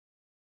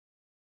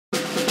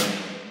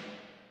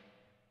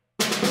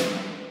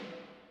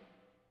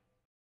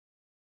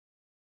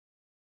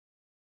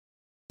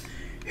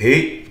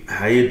Hey,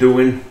 how you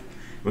doing?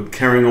 We're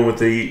carrying on with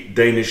the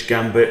Danish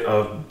Gambit.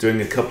 I'm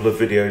doing a couple of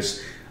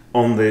videos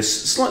on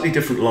this, slightly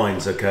different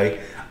lines,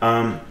 okay?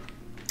 And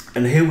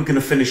here we're going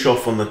to finish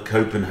off on the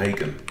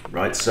Copenhagen,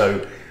 right?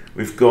 So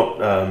we've got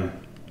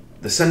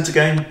the centre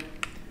game,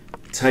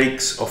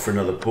 takes, offer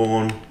another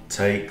pawn,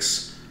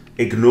 takes,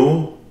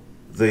 ignore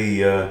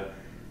the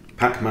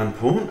Pac-Man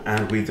pawn,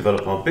 and we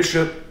develop our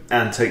bishop,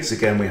 and takes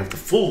again. We have the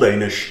full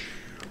Danish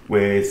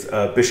with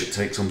bishop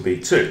takes on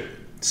b2.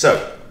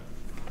 So,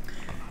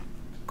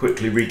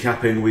 quickly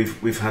recapping,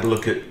 we've had a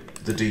look at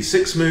the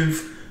d6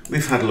 move,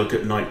 we've had a look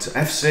at knight to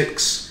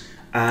f6,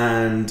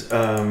 and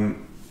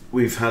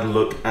we've had a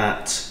look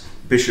at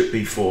bishop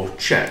b4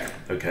 check.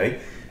 Okay,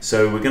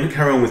 so we're going to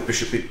carry on with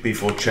bishop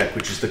b4 check,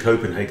 which is the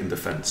Copenhagen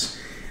defense.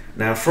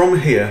 Now from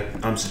here,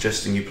 I'm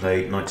suggesting you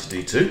play knight to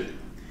d2,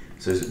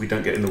 so that we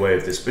don't get in the way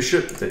of this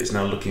bishop that is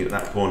now looking at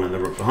that pawn and the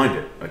rook behind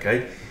it.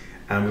 Okay,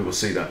 and we will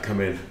see that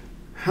come in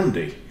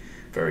handy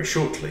very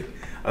shortly.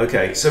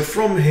 Okay, so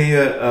from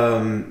here,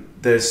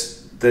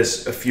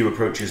 there's a few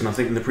approaches, and I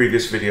think in the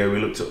previous video we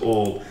looked at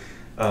all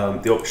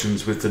the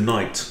options with the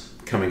knight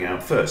coming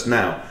out first.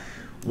 Now,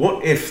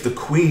 what if the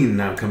queen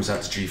now comes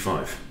out to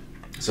g5?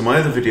 So my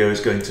other video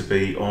is going to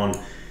be on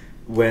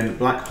when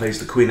black plays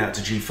the queen out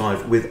to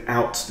g5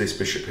 without this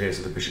bishop here,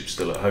 so the bishop's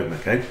still at home,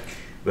 okay?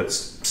 But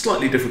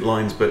slightly different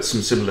lines, but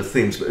some similar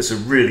themes, but it's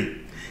a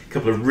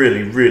couple of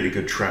really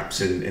good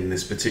traps in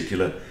this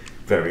particular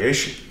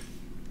variation.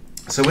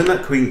 So when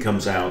that queen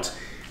comes out,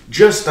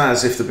 just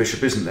as if the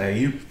bishop isn't there,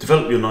 you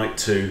develop your knight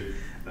to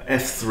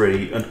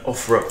f3 and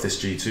offer up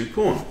this g2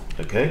 pawn,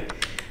 okay?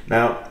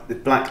 Now,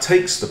 if black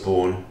takes the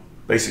pawn,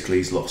 basically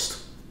he's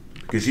lost,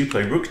 because you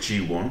play rook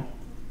g1,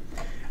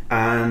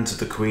 and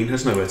the queen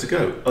has nowhere to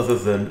go other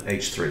than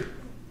h3,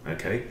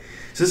 okay?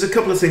 So there's a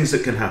couple of things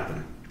that can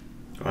happen,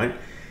 right?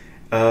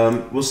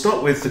 We'll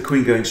start with the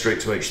queen going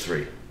straight to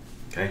h3,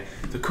 okay?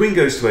 The queen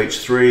goes to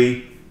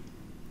h3,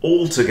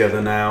 all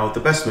together now, the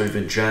best move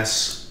in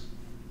chess,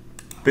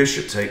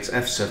 bishop takes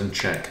f7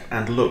 check,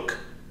 and look,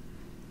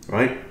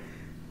 right?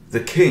 The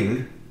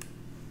king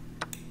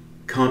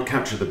can't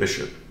capture the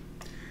bishop.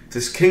 If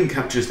this king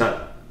captures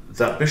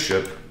that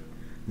bishop,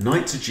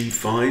 knight to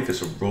g5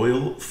 is a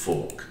royal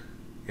fork,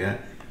 yeah?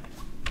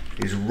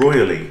 He's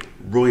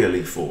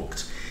royally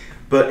forked.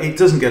 But it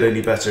doesn't get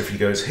any better if he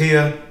goes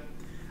here,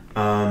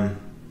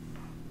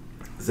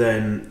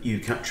 then you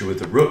capture with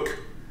the rook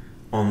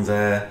on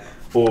there,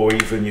 or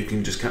even you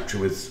can just capture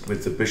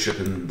with the bishop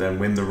and then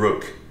win the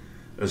rook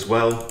as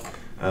well.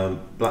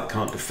 Black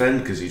can't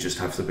defend because you just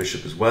have the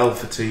bishop as well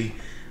for t.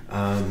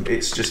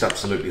 It's just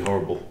absolutely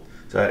horrible.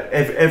 So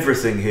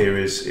everything here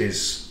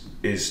is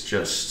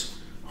just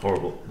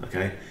horrible.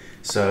 Okay,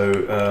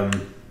 so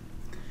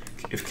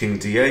if king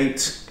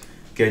d8,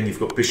 again you've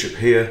got bishop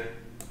here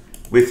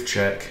with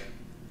check,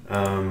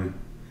 and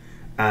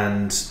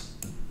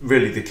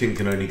really the king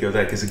can only go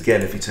there because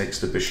again if he takes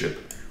the bishop,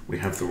 we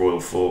have the royal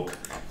fork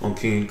on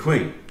king and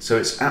queen. So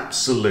it's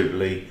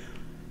absolutely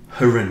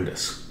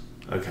horrendous,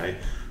 okay,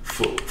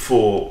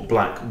 for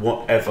black,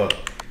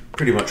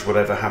 pretty much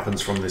whatever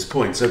happens from this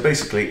point. So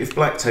basically, if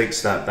black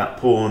takes that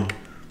pawn,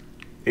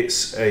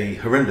 it's a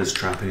horrendous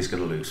trap and he's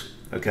going to lose.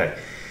 Okay,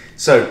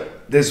 so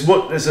there's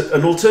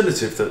an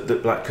alternative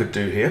that black could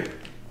do here,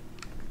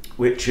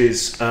 which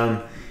is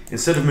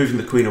instead of moving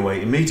the queen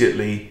away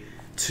immediately,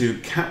 to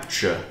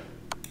capture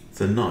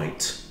the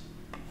knight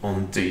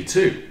on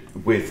d2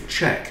 with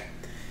check.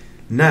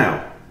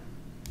 Now,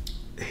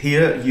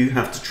 here you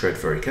have to tread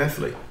very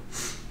carefully.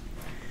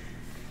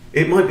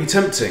 It might be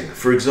tempting,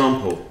 for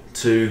example,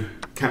 to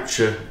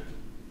capture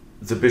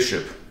the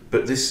bishop,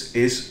 but this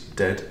is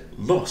dead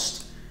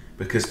lost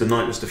because the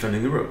knight was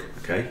defending the rook,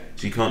 okay?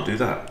 So you can't do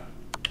that.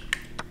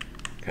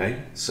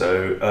 Okay,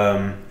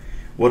 so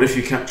what if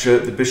you capture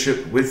the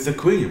bishop with the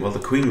queen? Well, the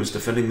queen was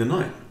defending the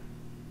knight.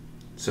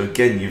 So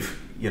again, you're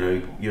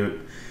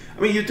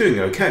doing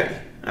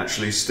okay,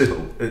 actually,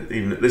 still,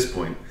 even at this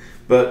point,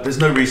 but there's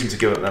no reason to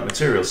give up that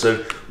material.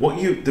 So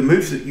the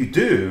move that you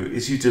do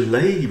is you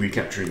delay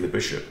recapturing the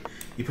bishop.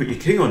 You put your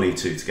king on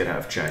e2 to get out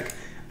of check,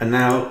 and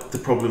now the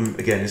problem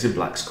again is in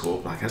black's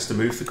court. Black has to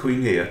move the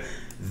queen here,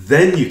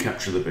 then you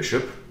capture the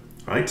bishop,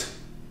 right?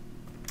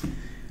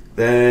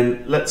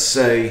 Then let's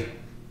say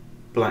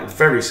black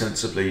very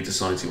sensibly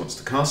decides he wants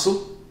to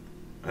castle,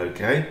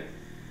 okay,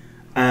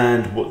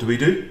 and what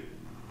do?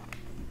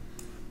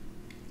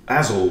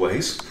 As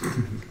always,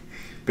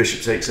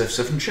 bishop takes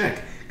f7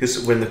 check, because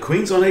when the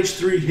queen's on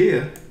h3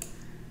 here,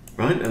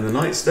 right, and the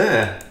knight's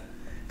there,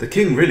 the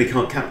king really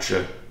can't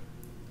capture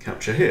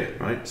here,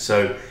 right?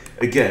 So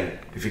again,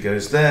 if it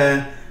goes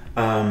there,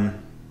 you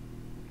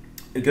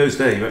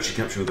actually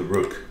capture with the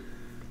rook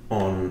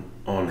on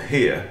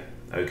here,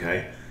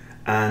 okay,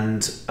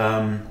 and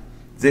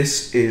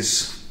this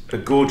is a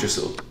gorgeous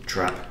little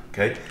trap,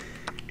 okay.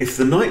 If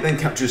the knight then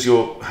captures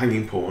your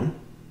hanging pawn,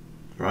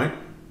 right,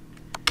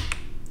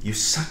 you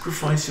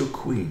sacrifice your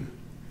queen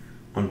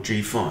on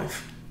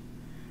g5,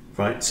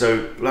 right?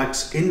 So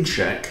black's in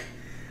check,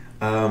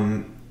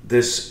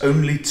 there's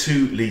only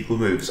two legal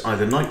moves.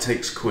 Either knight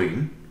takes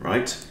queen,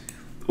 right?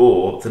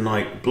 Or the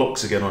knight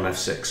blocks again on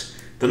f6.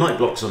 The knight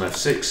blocks on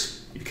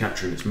f6, you're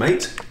capturing its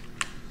mate.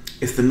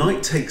 If the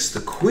knight takes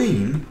the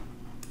queen,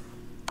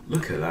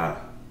 look at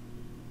that.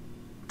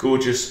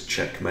 Gorgeous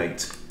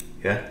checkmate,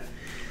 yeah?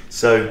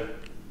 So,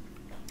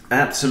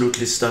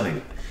 absolutely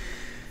stunning.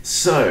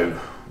 So,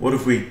 what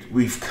have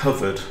we've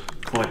covered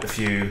quite a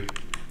few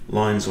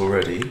lines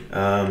already.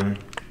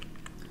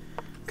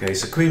 Okay,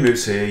 so queen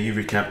moves here, you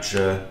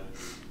recapture,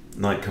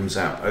 knight comes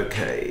out.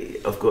 Okay,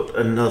 I've got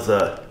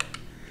another.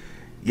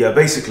 Yeah,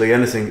 basically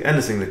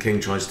anything the king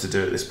tries to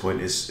do at this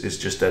point is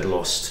just dead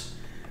lost.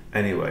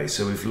 Anyway,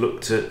 so we've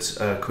looked at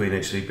queen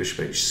h3,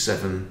 bishop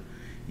h7.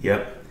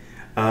 Yep.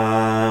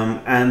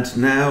 And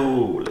now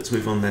let's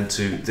move on then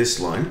to this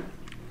line,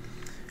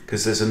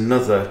 because there's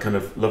another kind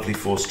of lovely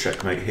forced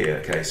checkmate here.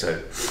 Okay,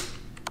 so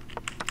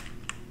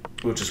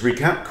we'll just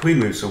recap. Queen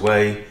moves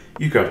away,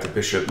 you grab the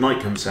bishop,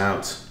 knight comes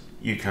out,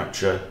 you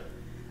capture.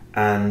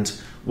 And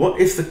what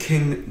if the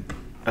king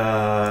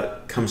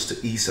comes to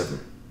e7?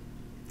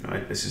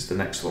 Right, this is the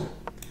next one.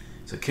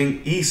 So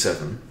king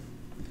e7,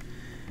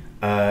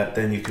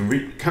 then you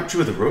can capture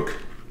with a rook.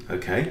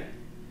 Okay.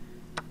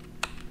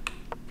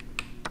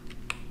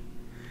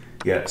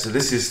 Yeah, so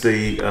this is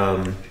the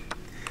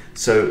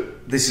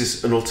this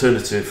is an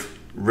alternative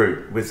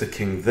route with the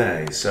king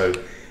there. So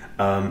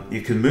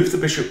you can move the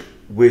bishop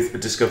with a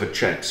discovered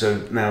check.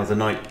 So now the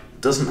knight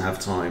doesn't have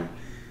time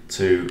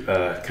to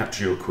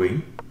capture your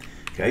queen.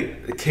 Okay,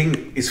 the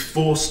king is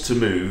forced to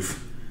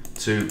move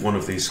to one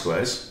of these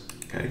squares.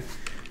 Okay,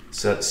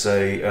 so let's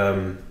say,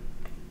 of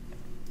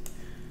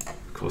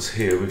course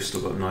here we've still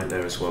got a knight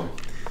there as well.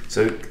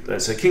 So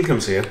let's say king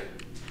comes here,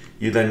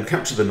 you then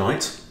capture the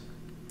knight,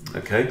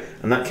 okay,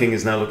 and that king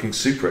is now looking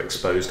super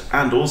exposed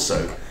and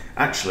also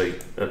actually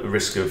at the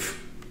risk of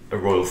a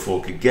royal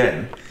fork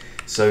again.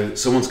 So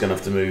someone's going to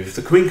have to move. If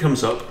the queen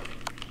comes up,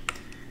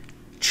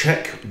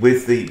 check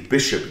with the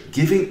bishop,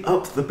 giving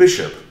up the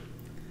bishop,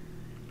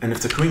 and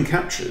if the queen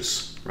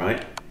captures,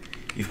 right,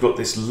 you've got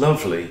this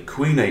lovely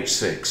queen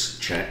h6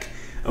 check,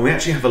 and we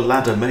actually have a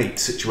ladder mate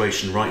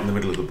situation right in the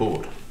middle of the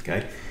board.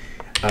 Okay,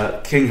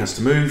 king has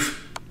to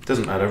move,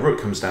 doesn't matter, rook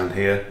comes down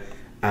here,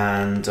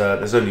 and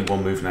there's only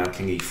one move now,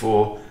 king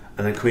e4,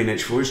 and then queen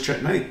h4 is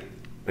checkmate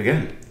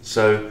again.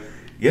 So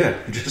yeah,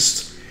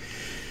 just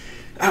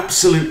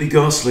absolutely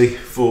ghastly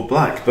for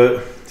black.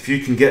 But if you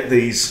can get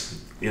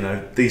these, you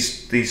know,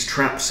 these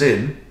traps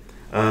in,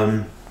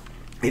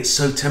 it's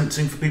so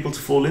tempting for people to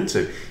fall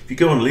into. If you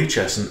go on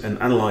Lichess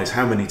and analyze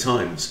how many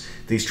times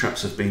these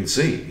traps have been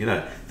seen, you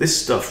know,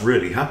 this stuff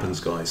really happens,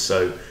 guys.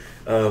 So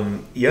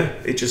yeah,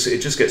 it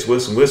just gets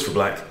worse and worse for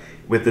black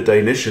with the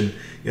Danish, and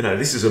you know,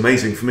 this is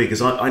amazing for me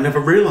because I never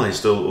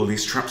realized all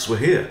these traps were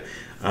here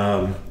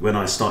when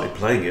I started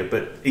playing it.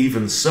 But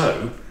even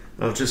so,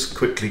 I'll just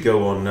quickly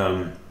go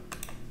on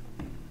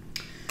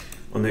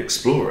the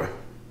Explorer,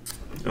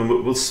 and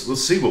we'll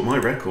see what my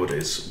record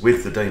is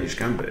with the Danish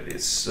Gambit.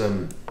 It's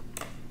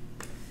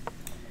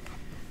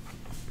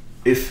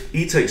if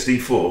e takes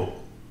d4,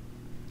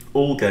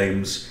 all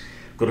games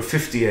got a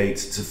 58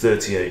 to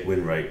 38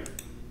 win rate.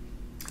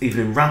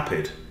 Even in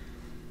rapid,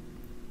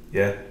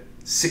 yeah,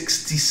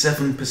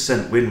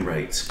 67% win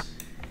rate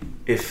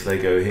if they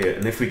go here.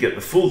 And if we get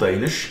the full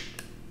Danish,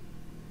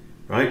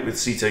 right, with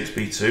c takes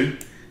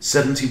b2,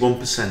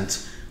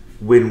 71%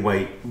 win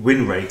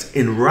rate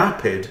in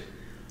rapid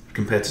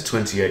compared to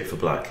 28 for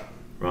black,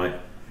 right?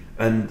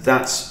 And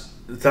that's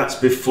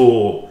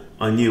before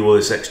I knew all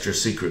this extra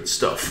secret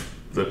stuff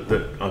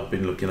that I've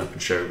been looking up and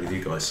sharing with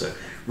you guys. So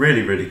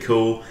really, really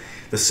cool.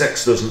 The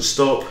sex doesn't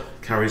stop,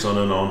 carries on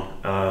and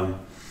on.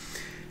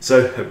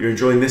 So hope you're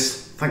enjoying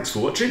this. Thanks for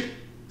watching.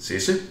 See you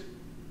soon.